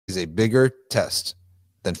is a bigger test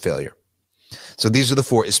than failure. So these are the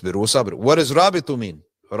four. Isbiru wa sabru. What does rabitu mean?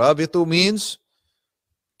 Rabitu means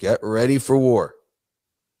get ready for war.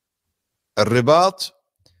 Ribat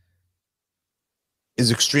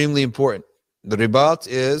is extremely important. The ribat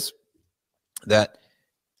is that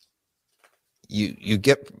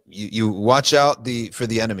you watch out for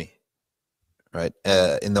the enemy, right?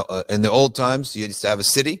 In the old times, you used to have a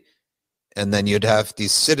city, and then you'd have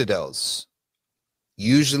these citadels.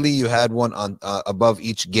 Usually, you had one on above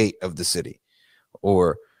each gate of the city,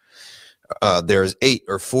 or there's 8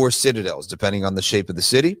 or 4 citadels depending on the shape of the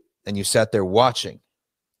city, and you sat there watching.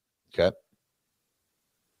 Okay,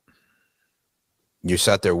 you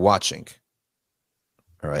sat there watching.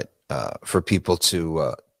 All right, for people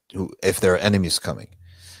to if there are enemies coming.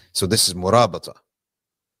 So this is murabata.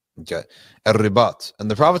 Okay, ribat.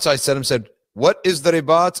 And the Prophet ﷺ said, what is the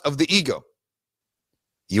ribat of the ego?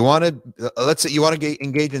 You want to, let's say you want to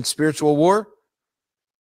engage in spiritual war?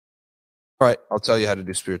 All right, I'll tell you how to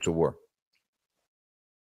do spiritual war.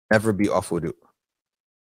 Never be off wudu.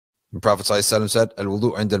 The Prophet ﷺ said,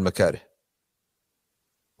 al-wudu inda al-makarih.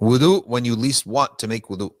 Wudu when you least want to make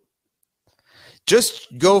wudu.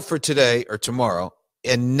 Just go for today or tomorrow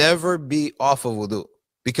and never be off of wudu.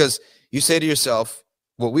 Because you say to yourself,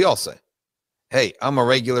 what we all say, hey, I'm a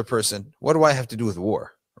regular person. What do I have to do with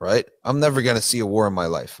war? Right? I'm never going to see a war in my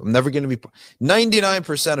life. I'm never going to be.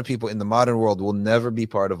 99% of people in the modern world will never be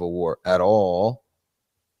part of a war at all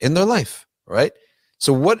in their life. Right?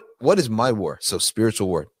 So what is my war? So spiritual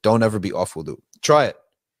war. Don't ever be off wudu. Try it.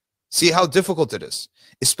 See how difficult it is.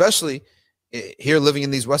 Especially here living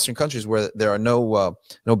in these Western countries where there are no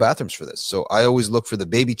bathrooms for this. So I always look for the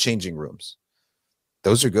baby changing rooms.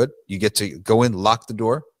 Those are good. You get to go in, lock the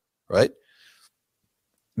door, right?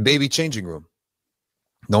 Baby changing room.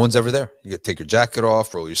 No one's ever there. You get to take your jacket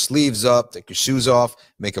off, roll your sleeves up, take your shoes off,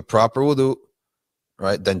 make a proper wudu,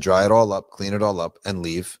 right? Then dry it all up, clean it all up, and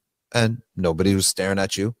leave. And nobody was staring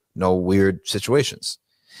at you. No weird situations.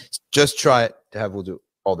 Just try it to have wudu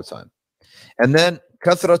all the time. And then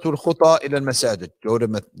kathratul khuta ila al-masajid. Go to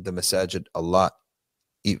the masajid a lot.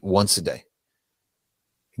 Eat once a day.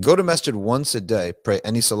 Go to masjid once a day. Pray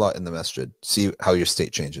any salah in the masjid. See how your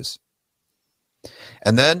state changes.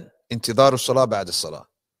 And then intidaru salah ba'da salah.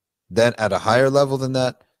 Then at a higher level than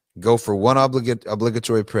that, go for one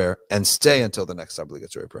obligatory prayer and stay until the next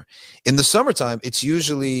obligatory prayer. In the summertime, it's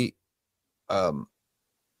usually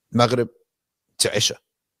Maghrib to Isha.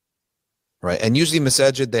 Right? And usually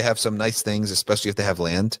masajid, they have some nice things, especially if they have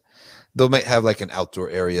land. They might have like an outdoor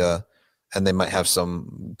area, and they might have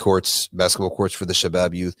some courts, basketball courts for the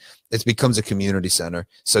Shabab youth. It becomes a community center.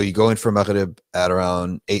 So you go in for Maghrib at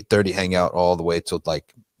around 8:30, hang out all the way till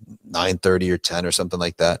like 9:30 or 10 or something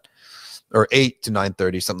like that. Or 8 to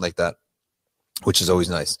 9:30, something like that, which is always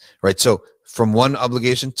nice, right? So from one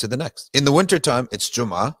obligation to the next. In the wintertime, it's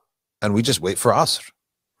Jum'ah, and we just wait for Asr,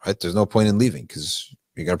 right? There's no point in leaving because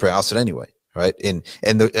you're going to pray Asr anyway, right? And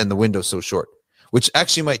the window's so short, which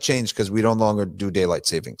actually might change because we no longer do daylight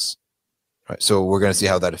savings, right? So we're going to see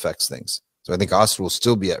how that affects things. So I think Asr will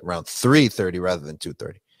still be at around 3:30 rather than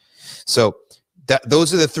 2:30. So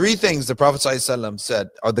those are the 3 things the Prophet ﷺ said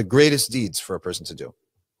are the greatest deeds for a person to do.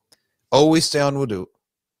 Always stay on wudu,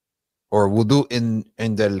 or wudu in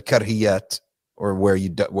al karhiyat, or where you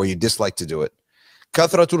dislike to do it.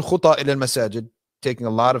 Kathratul khuta ila al masajid, taking a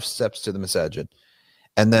lot of steps to the masajid,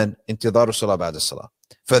 and then intidaru salah ba'da salah.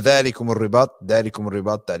 فَذَلِكُمُ الرِّبَاطِ ذَلِكُمُ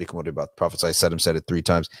الرِّبَاطِ ذَلِكُمُ الرِّبَاطِ. Prophet ﷺ said it 3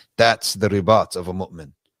 times. That's the ribat of a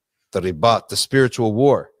mu'min. The ribat, the spiritual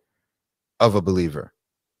war of a believer.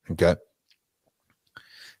 Okay.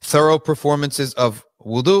 Thorough performances of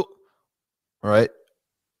wudu, right?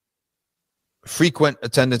 Frequent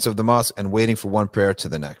attendance of the mosque and waiting for one prayer to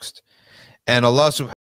the next. And Allah subhanahu